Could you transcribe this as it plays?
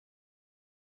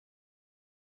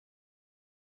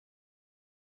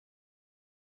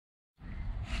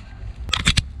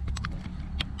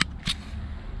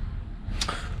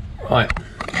Right.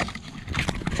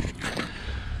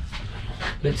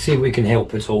 Let's see if we can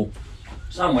help at all.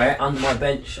 Somewhere under my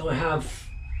bench I have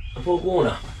a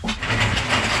Borg-warner.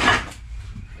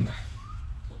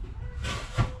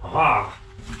 Aha!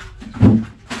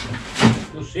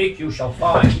 You seek, you shall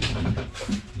find.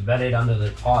 Buried under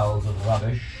the piles of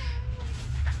rubbish.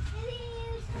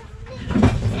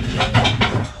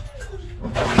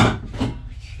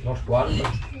 Not one,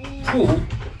 but two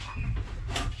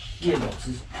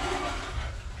gearboxes.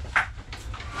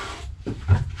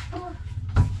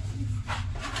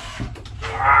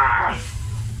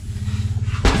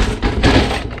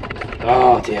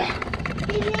 Oh dear.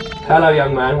 Hello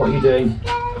young man, what are you doing?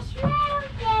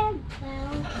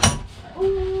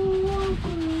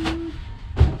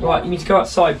 Right, you need to go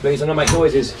outside please, I'm going to make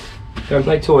noises. Go and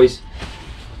play toys.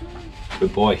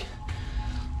 Good boy.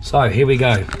 So here we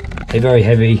go. A very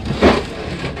heavy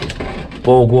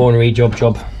Borg-warner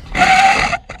job.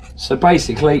 So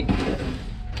basically,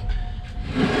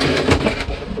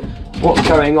 what's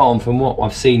going on from what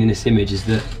I've seen in this image is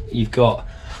that you've got,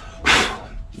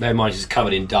 bear in mind it's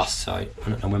covered in dust, so I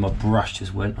don't know where my brush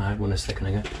just went. I had one a second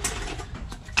ago.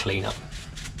 Clean up.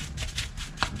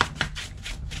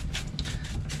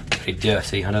 Very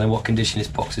dirty. I don't know what condition this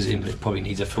box is in, but it probably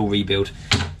needs a full rebuild.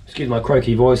 Excuse my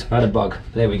croaky voice, I've had a bug.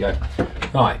 There we go.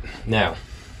 Right, now.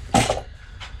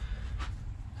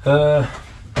 So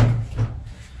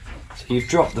you've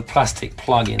dropped the plastic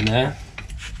plug in there.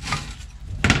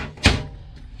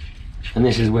 And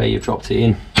this is where you've dropped it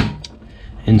in.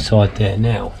 Inside there.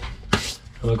 Now,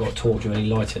 have I got a torch or any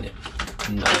light in it?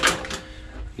 No.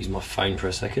 Use my phone for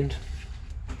a second.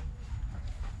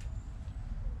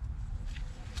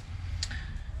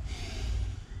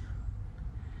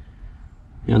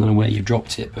 I don't know where you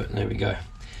dropped it, but there we go.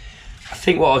 I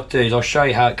think what I'll do is I'll show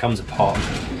you how it comes apart.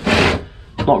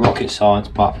 Not rocket science,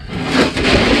 but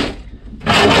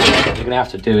you're going to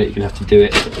have to do it, you're going to have to do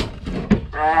it.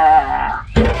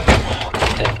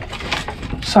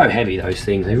 So heavy those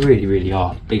things, they really, really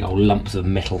are. Big old lumps of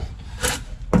metal.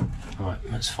 Right,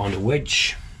 let's find a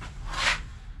wedge.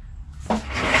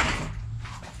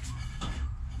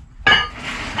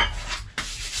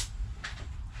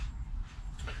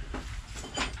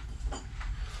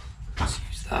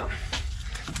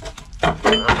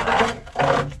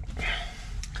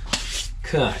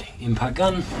 Okay, impact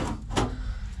gun,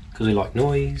 because we like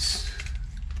noise.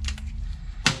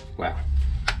 Wow.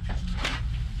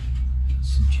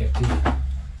 Subjective.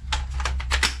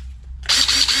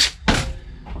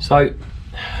 So,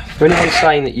 for anyone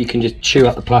saying that you can just chew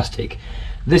up the plastic,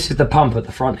 this is the pump at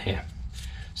the front here.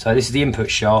 So this is the input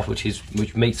shaft, which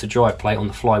meets the drive plate on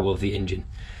the flywheel of the engine.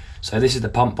 So this is the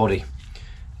pump body.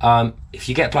 If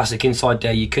you get plastic inside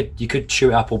there, you could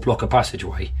chew it up or block a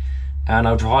passageway. And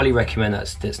I would highly recommend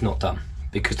that's not done,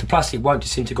 because the plastic won't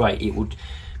disintegrate. It would,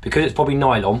 because it's probably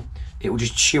nylon, it will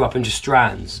just chew up into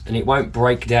strands and it won't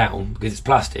break down because it's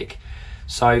plastic.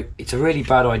 So it's a really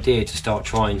bad idea to start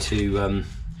trying to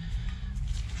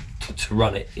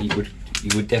run it. You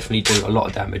would definitely do a lot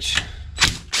of damage.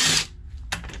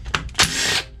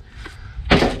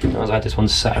 As I had this one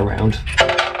sat around,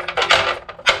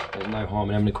 there's no harm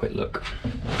in having a quick look.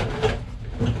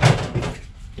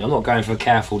 I'm not going for a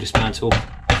careful dismantle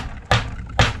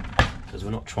because we're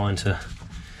not trying to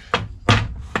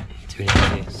do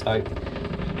anything here. So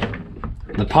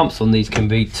the pumps on these can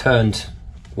be turned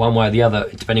one way or the other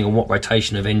depending on what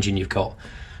rotation of engine you've got.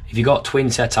 If you've got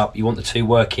twin setup, you want the two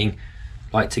working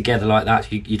like together like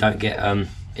that, you don't get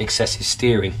excessive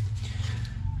steering.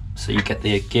 So you get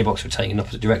the gearbox rotating in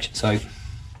opposite direction. So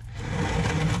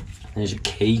there's your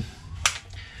key.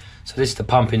 So this is the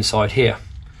pump inside here.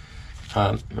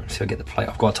 Let's see if I get the plate.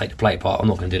 I've got to take the plate apart. I'm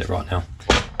not going to do it right now.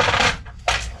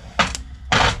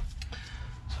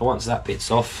 So once that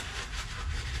bit's off,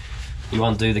 you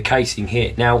undo the casing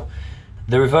here. Now,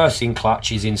 the reversing clutch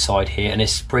is inside here, and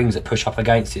there's springs that push up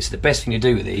against it. So the best thing to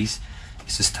do with these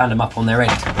is to stand them up on their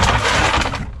end,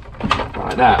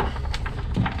 like that.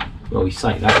 Well, we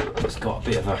say that, it's got a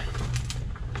bit of a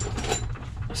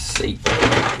seat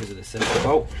because of the center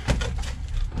bolt.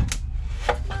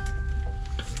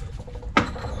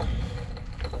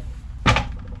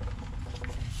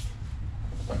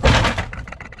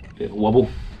 Bit of a wobble.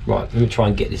 Right, let me try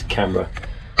and get this camera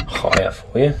higher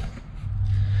for you.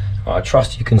 Right, I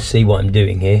trust you can see what I'm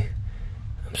doing here.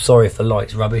 I'm sorry if the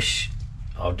light's rubbish.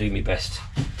 I'll do my best.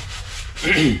 I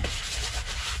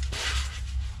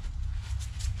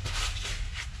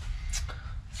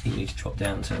think you need to drop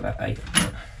down to about 8.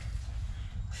 I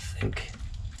think.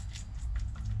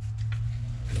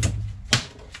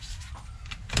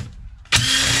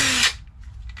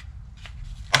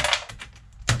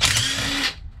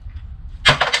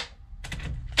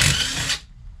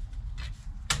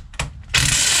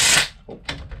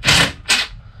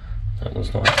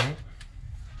 one's not out.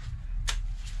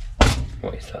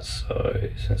 What is that? So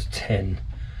that's 10.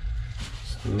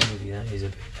 So maybe that is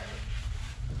a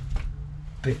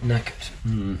bit knackered.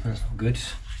 That's not good.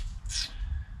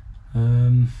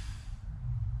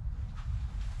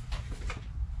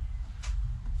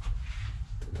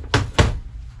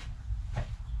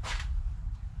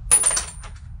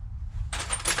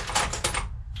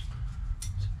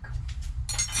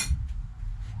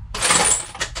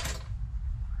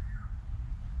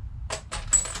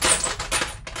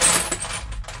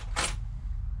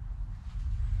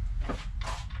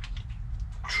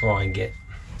 Try and get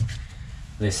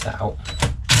this out.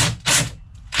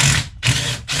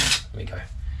 There we go.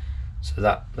 So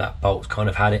that bolt's kind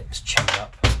of had it. It's chewed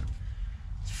up. I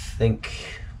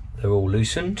think they're all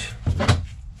loosened.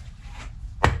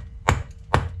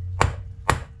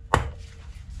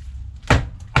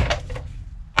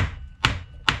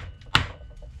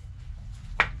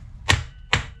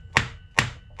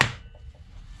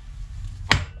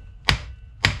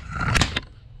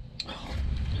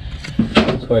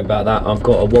 Sorry about that, I've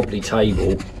got a wobbly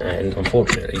table and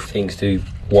unfortunately things do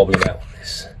wobble about on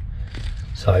this.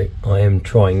 So I am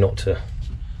trying not to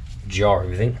jar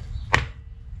everything.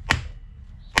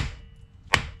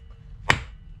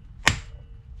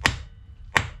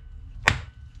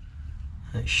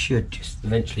 It should just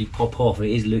eventually pop off.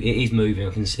 It is moving,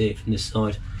 I can see it from this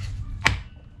side.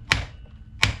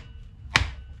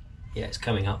 Yeah, it's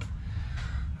coming up.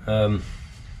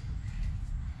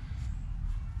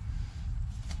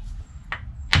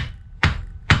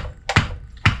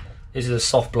 This is a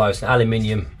soft blow, it's an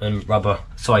aluminium and rubber,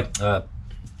 sorry,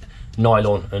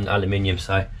 nylon and aluminium.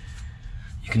 So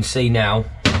you can see now,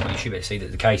 you should be able to see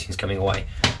that the casing's coming away.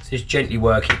 So just gently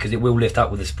work it because it will lift up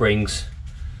with the springs.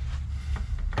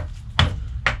 I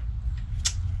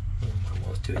don't know what I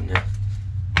was doing there.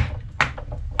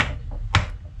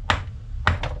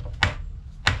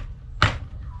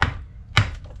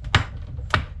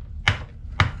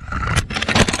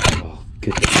 Oh,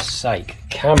 goodness sake, the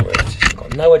camera has just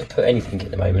got nowhere to put anything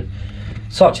at the moment.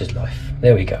 Such is life.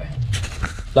 There we go.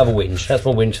 Love a whinge. That's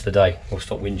my whinge for the day. We'll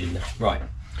stop whinging now. Right.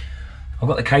 I've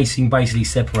got the casing basically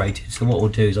separated, so what we'll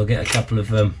do is I'll get a couple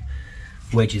of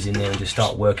wedges in there and just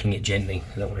start working it gently.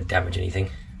 I don't want to damage anything.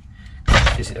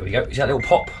 There we go. Is that a little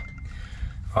pop?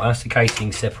 Right, that's the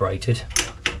casing separated.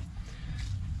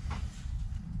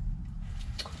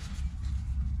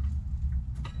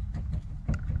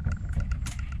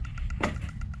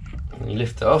 And you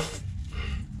lift it off,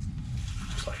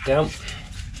 slide down.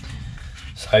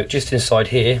 So just inside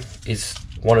here is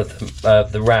one of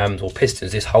the rams or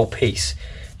pistons. This whole piece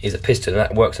is a piston and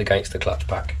that works against the clutch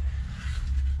pack.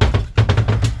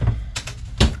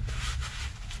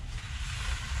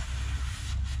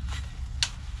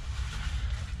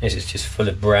 This is just full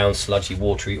of brown, sludgy,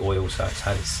 watery oil, so it's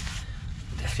had its,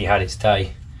 definitely had its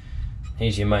day.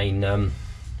 Here's your main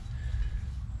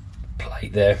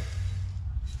plate there.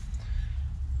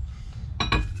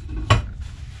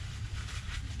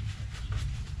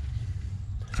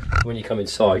 When you come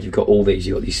inside, you've got all these,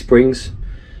 you've got these springs,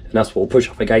 and that's what will push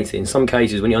up against it. In some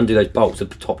cases, when you undo those bolts, the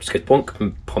top just gets bonk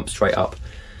and pumps straight up.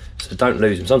 So don't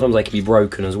lose them. Sometimes they can be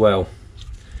broken as well.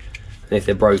 And if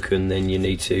they're broken, then you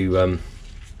need to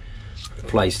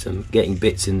replace them. Getting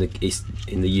bits in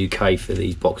the UK for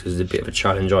these boxes is a bit of a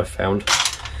challenge, I've found.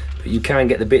 But you can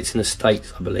get the bits in the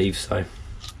States, I believe, so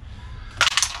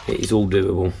it is all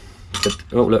doable. But,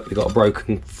 oh look, we've got a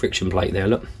broken friction plate there,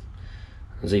 look.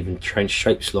 It's even changed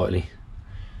shape slightly.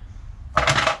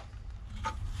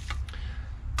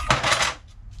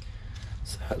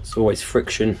 So it's always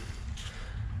friction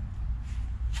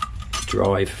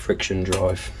drive, friction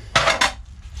drive.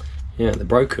 Yeah, they're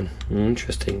broken.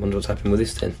 Interesting. Wonder what's happened with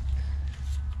this then.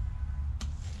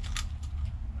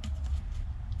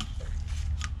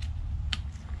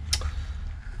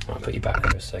 I'll put you back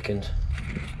there a second.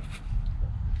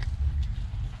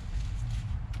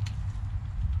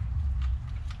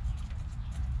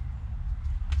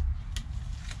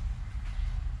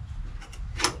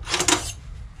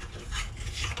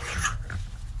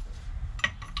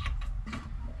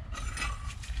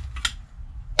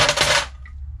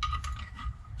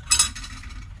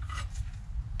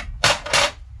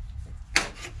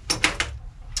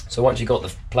 So once you've got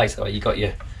the place, you've got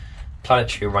your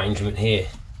planetary arrangement here,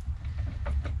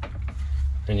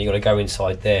 and you've got to go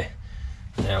inside there.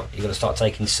 Now you've got to start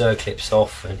taking circlips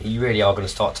off, and you really are going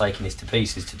to start taking this to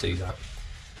pieces to do that.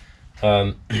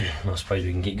 I suppose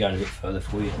we can keep going a bit further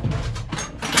for you.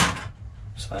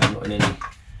 So I'm not in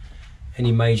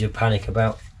any major panic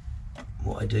about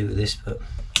what I do with this, but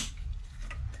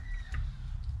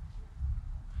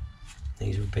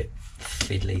these are a bit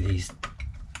fiddly, these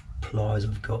pliers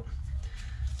I've got.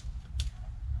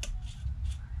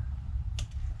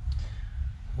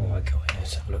 Oh, I got it.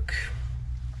 Let's have a look.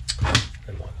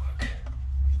 It might work.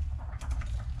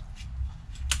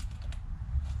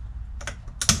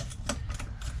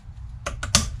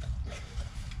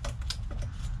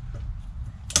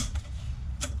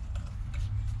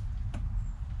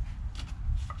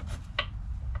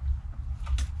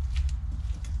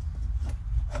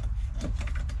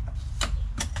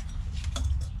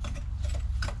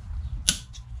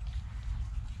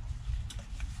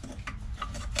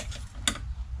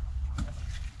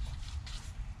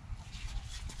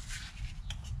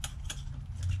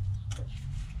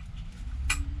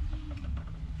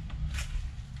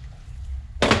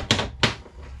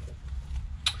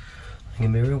 It's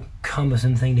gonna be a real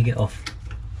cumbersome thing to get off.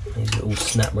 These little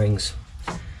snap rings.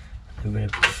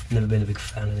 Never been a big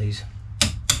fan of these.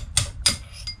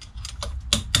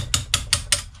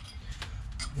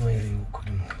 Really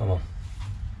awkward. Come on.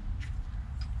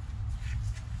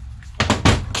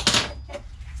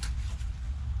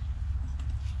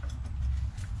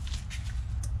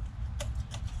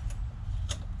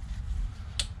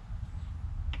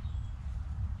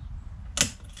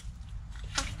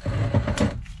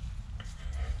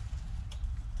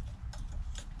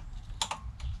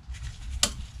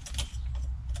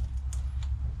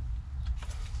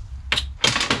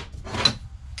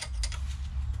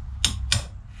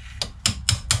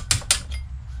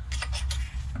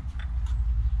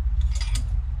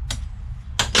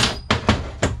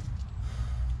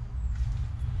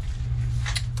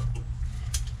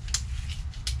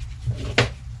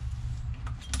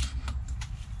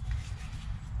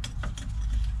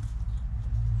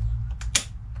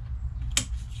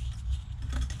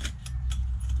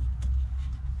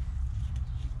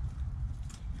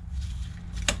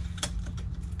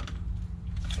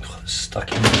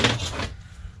 Stuck in there. This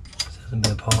hasn't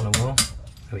been apart in a while.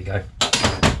 There we go.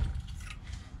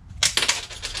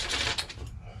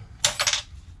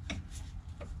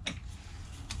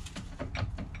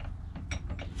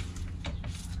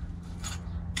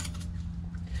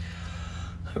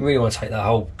 I really want to take that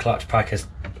whole clutch pack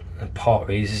apart.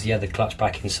 Really, this is the other clutch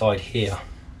pack inside here.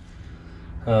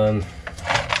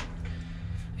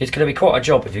 It's going to be quite a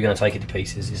job if you're going to take it to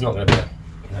pieces. It's not going to be,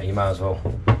 you know, you might as well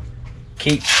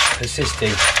keep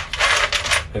persisting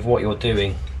with what you're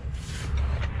doing.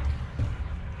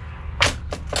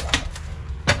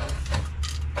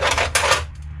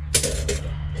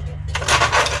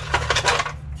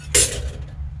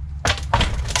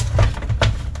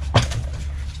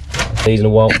 These in a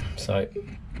while. So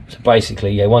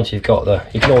basically, yeah. Once you've got the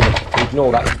ignore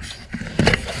that.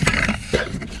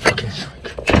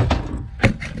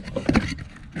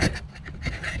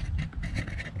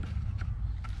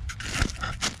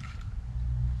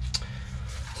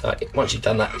 So once you've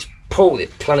done that, just pull the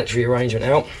planetary arrangement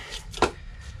out.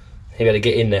 You better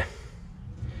get in there.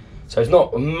 So it's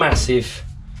not a massive,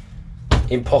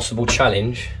 impossible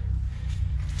challenge,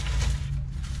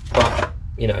 but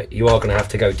you know you are going to have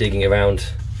to go digging around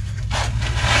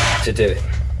to do it.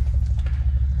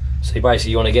 So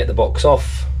basically, you want to get the box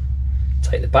off,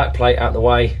 take the back plate out of the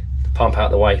way, the pump out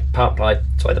of the way,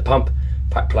 the pump,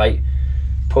 back plate,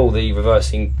 pull the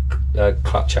reversing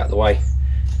clutch out of the way.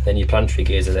 Then your planetary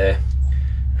gears are there,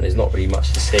 and there's not really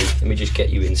much to see. Let me just get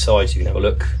you inside so you can have a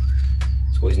look.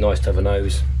 It's always nice to have a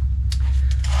nose.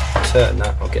 Turn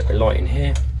that, I'll get my light in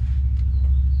here.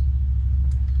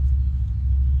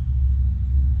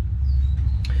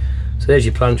 So there's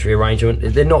your planetary arrangement.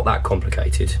 They're not that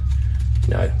complicated,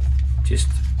 you know, just,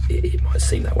 it might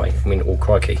seem that way. I mean, oh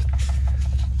crikey,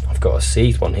 I've got a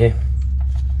seized one here.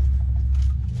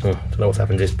 Don't know what's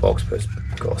happened to this box, but it's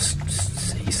got a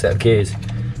seized set of gears.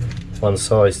 One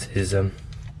side is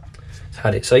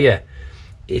had it. So yeah,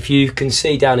 if you can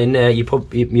see down in there, you might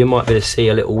be able to see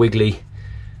a little wiggly.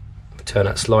 Turn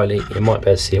that slightly. You might be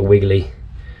able to see a wiggly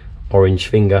orange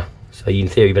finger. So you, in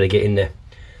theory, better get in there.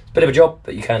 It's a bit of a job,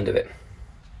 but you can do it.